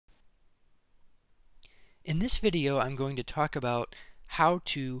In this video, I'm going to talk about how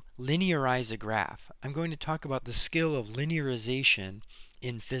to linearize a graph. I'm going to talk about the skill of linearization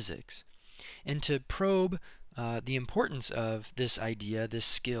in physics. And to probe the importance of this idea, this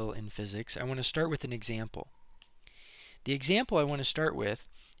skill in physics, I want to start with an example. The example I want to start with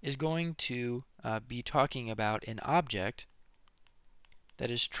is going to be talking about an object that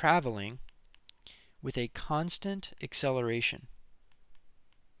is traveling with a constant acceleration.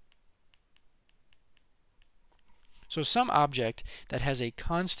 So some object that has a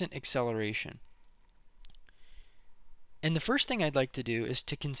constant acceleration. And the first thing I'd like to do is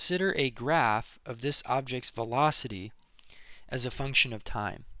to consider a graph of this object's velocity as a function of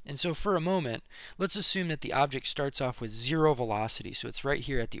time. And so for a moment, let's assume that the object starts off with zero velocity, so it's right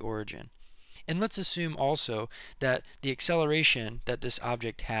here at the origin. And let's assume also that the acceleration that this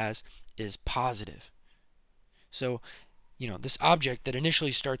object has is positive. So, this object that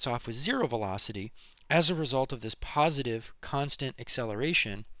initially starts off with zero velocity, as a result of this positive constant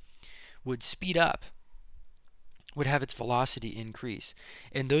acceleration, would speed up, would have its velocity increase.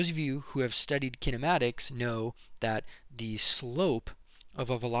 And those of you who have studied kinematics know that the slope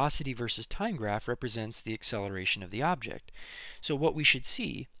of a velocity versus time graph represents the acceleration of the object. So what we should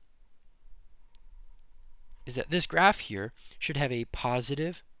see is that this graph here should have a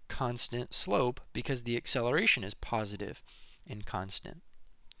positive constant slope because the acceleration is positive and constant.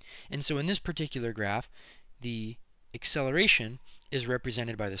 And so in this particular graph, the acceleration is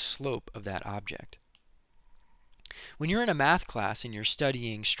represented by the slope of that object. When you're in a math class and you're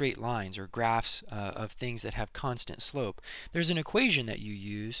studying straight lines or graphs of things that have constant slope, there's an equation that you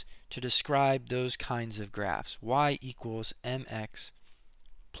use to describe those kinds of graphs. Y equals mx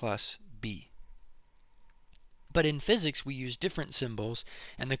plus b. But in physics, we use different symbols,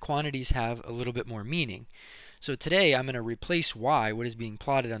 and the quantities have a little bit more meaning. So today, I'm going to replace y, what is being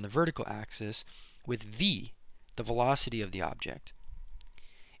plotted on the vertical axis, with v, the velocity of the object.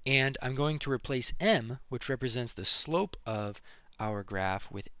 And I'm going to replace m, which represents the slope of our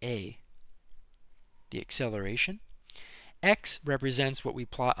graph, with a, the acceleration. X represents what we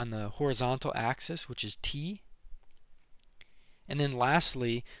plot on the horizontal axis, which is t. And then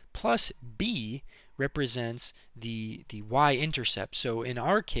lastly, plus b represents the y-intercept. So in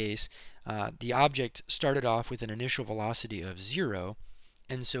our case, the object started off with an initial velocity of 0,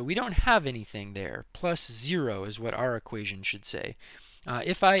 and so we don't have anything there. Plus 0 is what our equation should say.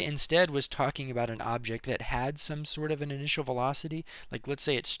 If I instead was talking about an object that had some sort of an initial velocity, like let's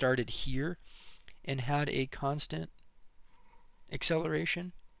say it started here and had a constant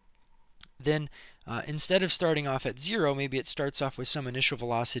acceleration, then instead of starting off at 0, maybe it starts off with some initial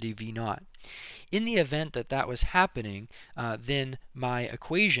velocity v0. In the event that that was happening, then my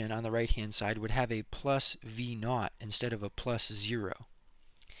equation on the right-hand side would have a plus v0 instead of a plus 0.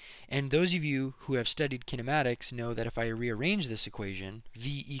 And those of you who have studied kinematics know that if I rearrange this equation,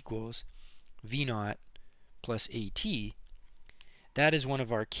 v equals v0 plus at, that is one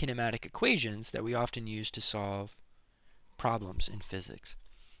of our kinematic equations that we often use to solve problems in physics.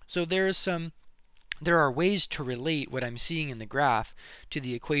 So there are ways to relate what I'm seeing in the graph to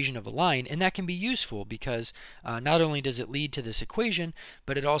the equation of a line, and that can be useful because not only does it lead to this equation,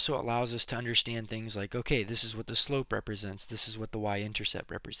 but it also allows us to understand things like, okay, this is what the slope represents, this is what the y-intercept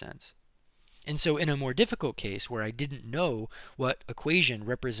represents. And so in a more difficult case where I didn't know what equation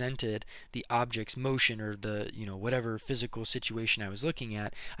represented the object's motion or the, whatever physical situation I was looking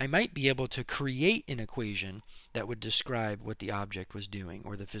at, I might be able to create an equation that would describe what the object was doing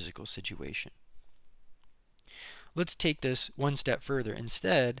or the physical situation. Let's take this one step further.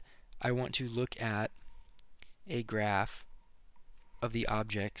 Instead, I want to look at a graph of the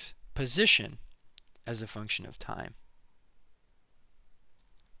object's position as a function of time.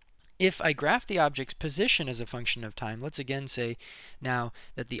 If I graph the object's position as a function of time, let's again say now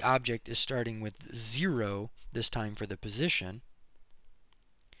that the object is starting with 0 this time for the position.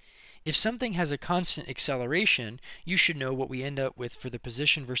 If something has a constant acceleration, you should know what we end up with for the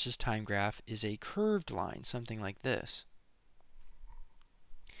position versus time graph is a curved line, something like this.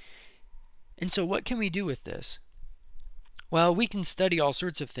 And so what can we do with this? Well, we can study all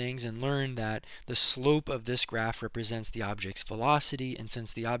sorts of things and learn that the slope of this graph represents the object's velocity, and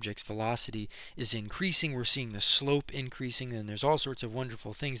since the object's velocity is increasing, we're seeing the slope increasing, and there's all sorts of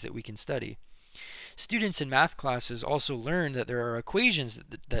wonderful things that we can study. Students in math classes also learn that there are equations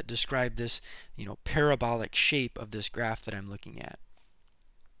that describe this, parabolic shape of this graph that I'm looking at.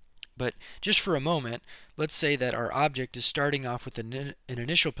 But just for a moment, let's say that our object is starting off with an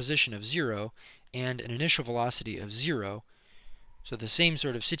initial position of 0 and an initial velocity of 0. So the same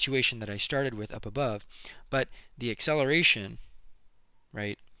sort of situation that I started with up above, but the acceleration,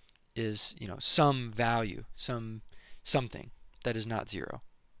 right, is, some value, something that is not 0.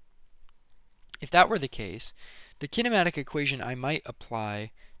 If that were the case, the kinematic equation I might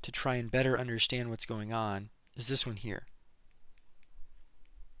apply to try and better understand what's going on is this one here.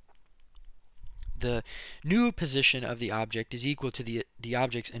 The new position of the object is equal to the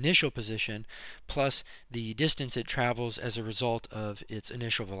object's initial position plus the distance it travels as a result of its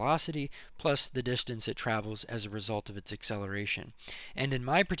initial velocity plus the distance it travels as a result of its acceleration. And in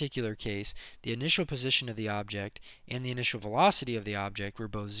my particular case, the initial position of the object and the initial velocity of the object were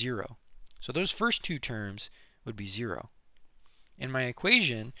both 0. So those first two terms would be 0. And my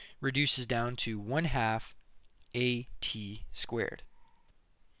equation reduces down to 1/2 at squared.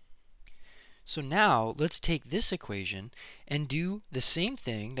 So now let's take this equation and do the same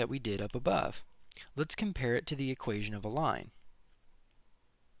thing that we did up above. Let's compare it to the equation of a line.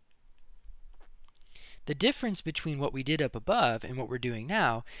 The difference between what we did up above and what we're doing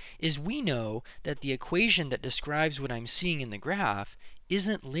now is we know that the equation that describes what I'm seeing in the graph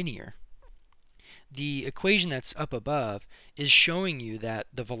isn't linear. The equation that's up above is showing you that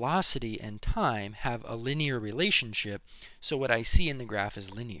the velocity and time have a linear relationship, so what I see in the graph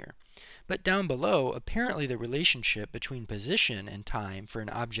is linear. But down below, apparently the relationship between position and time for an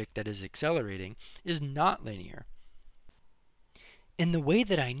object that is accelerating is not linear. And the way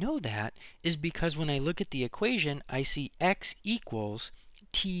that I know that is because when I look at the equation, I see x equals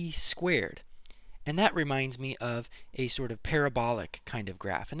t squared. And that reminds me of a sort of parabolic kind of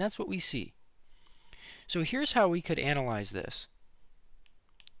graph, and that's what we see. So here's how we could analyze this.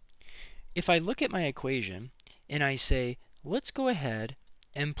 If I look at my equation and I say, let's go ahead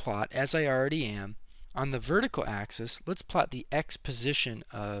and plot, as I already am, on the vertical axis, let's plot the x position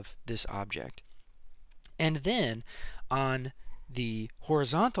of this object. And then on the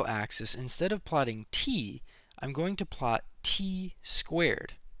horizontal axis, instead of plotting t, I'm going to plot t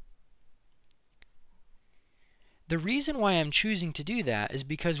squared. The reason why I'm choosing to do that is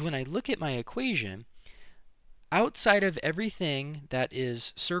because when I look at my equation, outside of everything that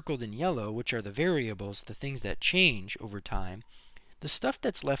is circled in yellow, which are the variables, the things that change over time, the stuff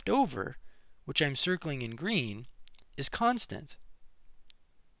that's left over, which I'm circling in green, is constant.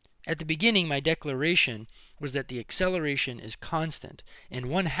 At the beginning, my declaration was that the acceleration is constant, and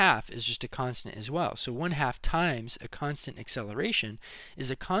 1/2 is just a constant as well. So 1/2 times a constant acceleration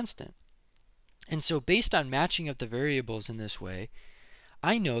is a constant. And so based on matching up the variables in this way,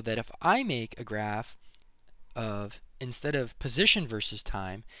 I know that if I make a graph of, instead of position versus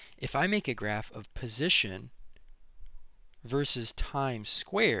time, if I make a graph of position versus time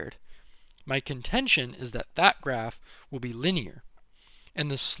squared, my contention is that that graph will be linear.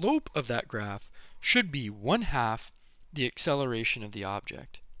 And the slope of that graph should be 1/2 the acceleration of the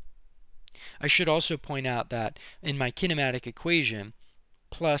object. I should also point out that in my kinematic equation,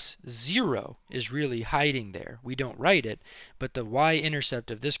 plus 0 is really hiding there. We don't write it, but the y-intercept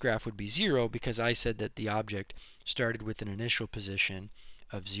of this graph would be 0 because I said that the object started with an initial position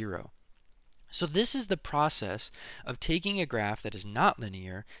of 0. So this is the process of taking a graph that is not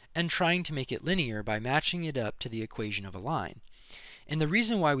linear and trying to make it linear by matching it up to the equation of a line. And the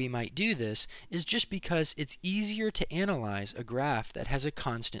reason why we might do this is just because it's easier to analyze a graph that has a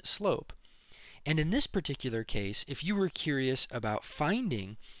constant slope. And in this particular case, if you were curious about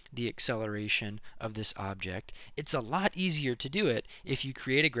finding the acceleration of this object, it's a lot easier to do it if you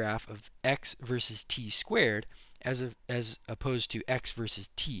create a graph of x versus t squared as opposed to x versus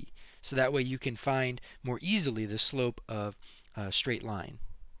t. So that way you can find more easily the slope of a straight line.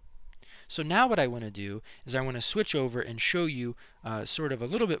 So now what I want to do is I want to switch over and show you sort of a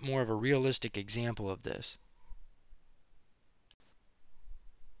little bit more of a realistic example of this.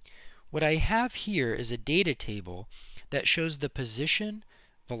 What I have here is a data table that shows the position,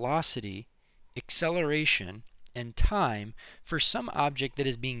 velocity, acceleration, and time for some object that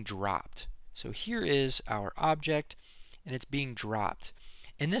is being dropped. So here is our object, and it's being dropped.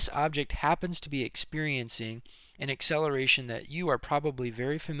 And this object happens to be experiencing an acceleration that you are probably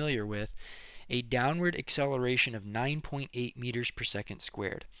very familiar with, a downward acceleration of 9.8 meters per second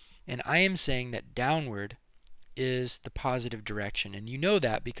squared. And I am saying that downward is the positive direction. And you know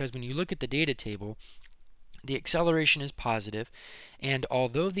that because when you look at the data table, the acceleration is positive, and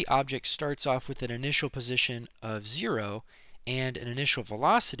although the object starts off with an initial position of 0 and an initial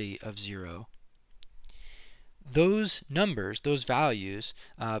velocity of 0, those numbers, those values,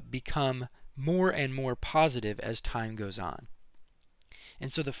 become more and more positive as time goes on.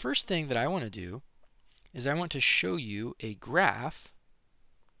 And so the first thing that I want to do is I want to show you a graph.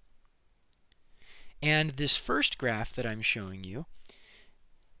 And this first graph that I'm showing you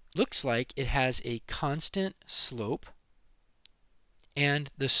looks like it has a constant slope And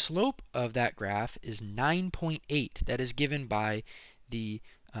the slope of that graph is 9.8. That is given by the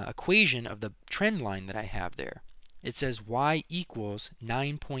equation of the trend line that I have there. It says y equals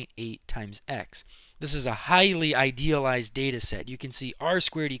 9.8 times x. This is a highly idealized data set. You can see r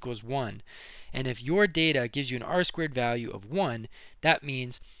squared equals 1. And if your data gives you an r squared value of 1, that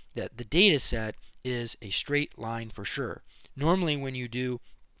means that the data set is a straight line for sure. Normally when you do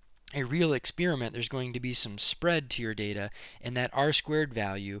a real experiment, there's going to be some spread to your data, and that r squared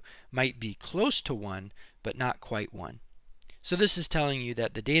value might be close to 1, but not quite 1. So this is telling you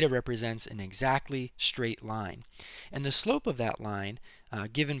that the data represents an exactly straight line. And the slope of that line,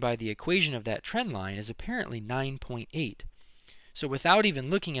 given by the equation of that trend line, is apparently 9.8. So without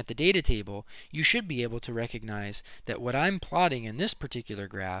even looking at the data table, you should be able to recognize that what I'm plotting in this particular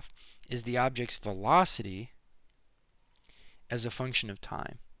graph is the object's velocity as a function of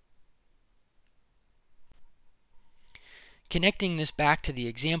time. Connecting this back to the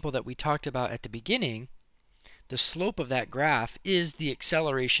example that we talked about at the beginning, the slope of that graph is the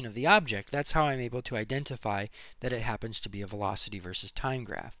acceleration of the object. That's how I'm able to identify that it happens to be a velocity versus time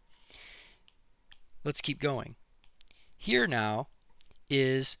graph. Let's keep going. Here now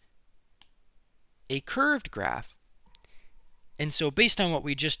is a curved graph. And so based on what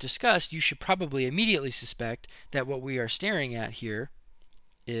we just discussed, you should probably immediately suspect that what we are staring at here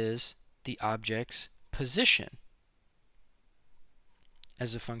is the object's position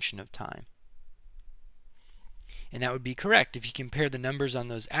as a function of time. And that would be correct. If you compare the numbers on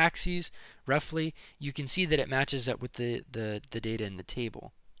those axes, roughly, you can see that it matches up with the data in the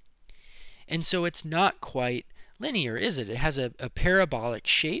table. And so it's not quite linear, is it? It has a parabolic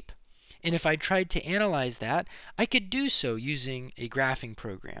shape. And if I tried to analyze that, I could do so using a graphing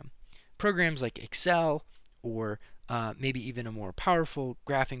program. Programs like Excel or maybe even a more powerful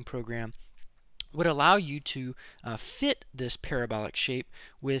graphing program would allow you to fit this parabolic shape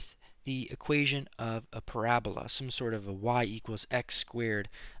with the equation of a parabola, some sort of a y equals x squared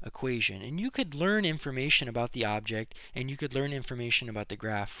equation. And you could learn information about the object and you could learn information about the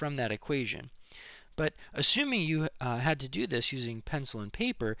graph from that equation. But assuming you had to do this using pencil and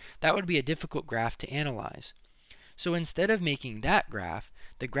paper, that would be a difficult graph to analyze. So instead of making that graph,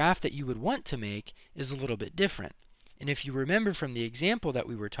 the graph that you would want to make is a little bit different. And if you remember from the example that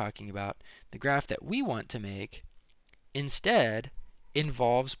we were talking about, the graph that we want to make instead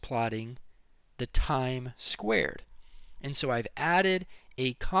involves plotting the time squared. And so I've added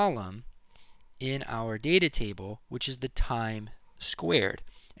a column in our data table, which is the time squared.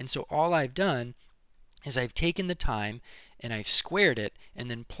 And so all I've done is I've taken the time and I've squared it and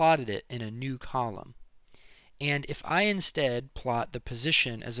then plotted it in a new column. And if I instead plot the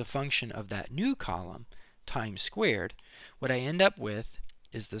position as a function of that new column, time squared, what I end up with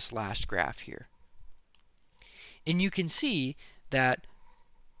is this last graph here. And you can see that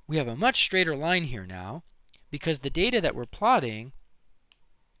we have a much straighter line here now because the data that we're plotting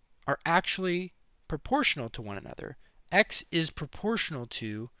are actually proportional to one another. X is proportional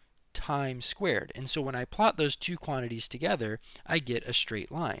to time squared. And so when I plot those two quantities together, I get a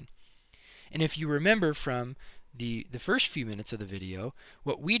straight line. And if you remember from the first few minutes of the video,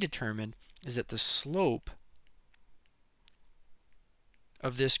 what we determined is that the slope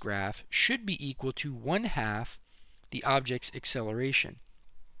of this graph should be equal to 1/2 the object's acceleration.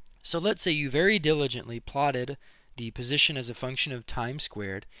 So let's say you very diligently plotted the position as a function of time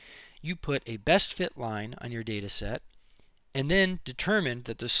squared. You put a best fit line on your data set and then determined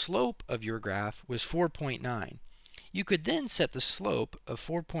that the slope of your graph was 4.9. You could then set the slope of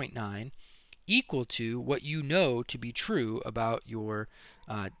 4.9 equal to what you know to be true about your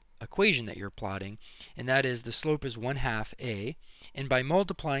equation that you're plotting, and that is the slope is 1/2 a, and by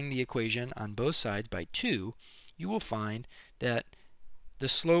multiplying the equation on both sides by 2, you will find that the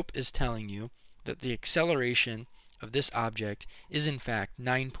slope is telling you that the acceleration of this object is in fact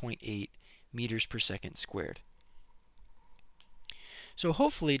 9.8 meters per second squared. So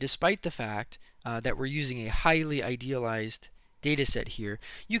hopefully, despite the fact that we're using a highly idealized data set here,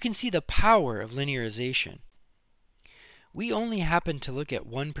 you can see the power of linearization. We only happen to look at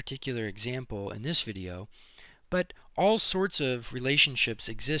one particular example in this video, but all sorts of relationships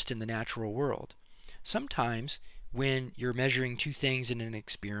exist in the natural world. Sometimes when you're measuring two things in an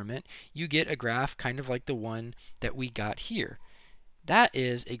experiment, you get a graph kind of like the one that we got here. That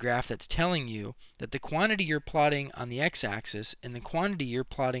is a graph that's telling you that the quantity you're plotting on the x-axis and the quantity you're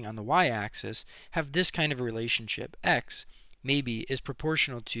plotting on the y-axis have this kind of a relationship. X maybe is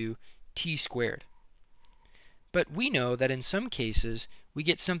proportional to t squared. But we know that in some cases we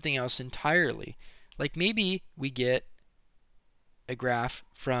get something else entirely. Like maybe we get a graph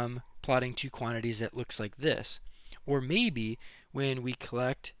from plotting two quantities that looks like this. Or maybe when we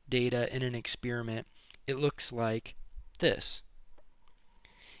collect data in an experiment, it looks like this.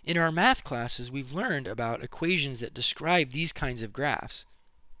 In our math classes, we've learned about equations that describe these kinds of graphs.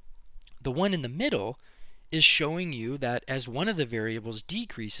 The one in the middle is showing you that as one of the variables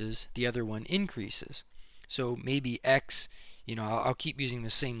decreases, the other one increases. So maybe x, I'll keep using the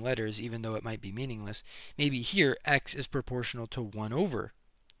same letters even though it might be meaningless. Maybe here x is proportional to 1 over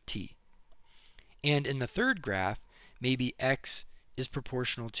t. And in the third graph, maybe x is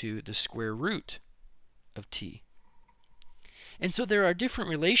proportional to the square root of t. And so there are different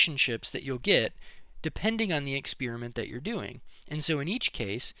relationships that you'll get depending on the experiment that you're doing. And so in each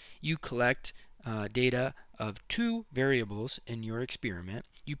case, you collect data of two variables in your experiment.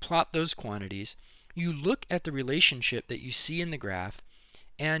 You plot those quantities. You look at the relationship that you see in the graph,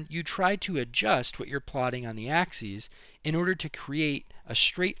 and you try to adjust what you're plotting on the axes in order to create a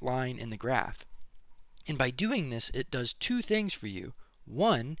straight line in the graph. And by doing this, it does two things for you.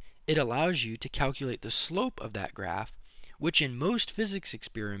 One, it allows you to calculate the slope of that graph, which in most physics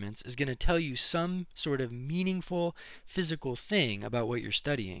experiments is going to tell you some sort of meaningful physical thing about what you're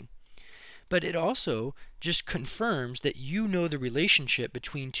studying. But it also just confirms that you know the relationship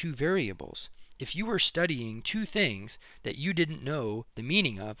between two variables. If you were studying two things that you didn't know the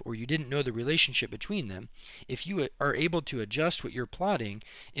meaning of, or you didn't know the relationship between them, if you are able to adjust what you're plotting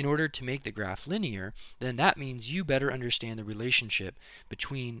in order to make the graph linear, then that means you better understand the relationship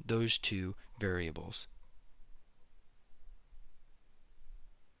between those two variables.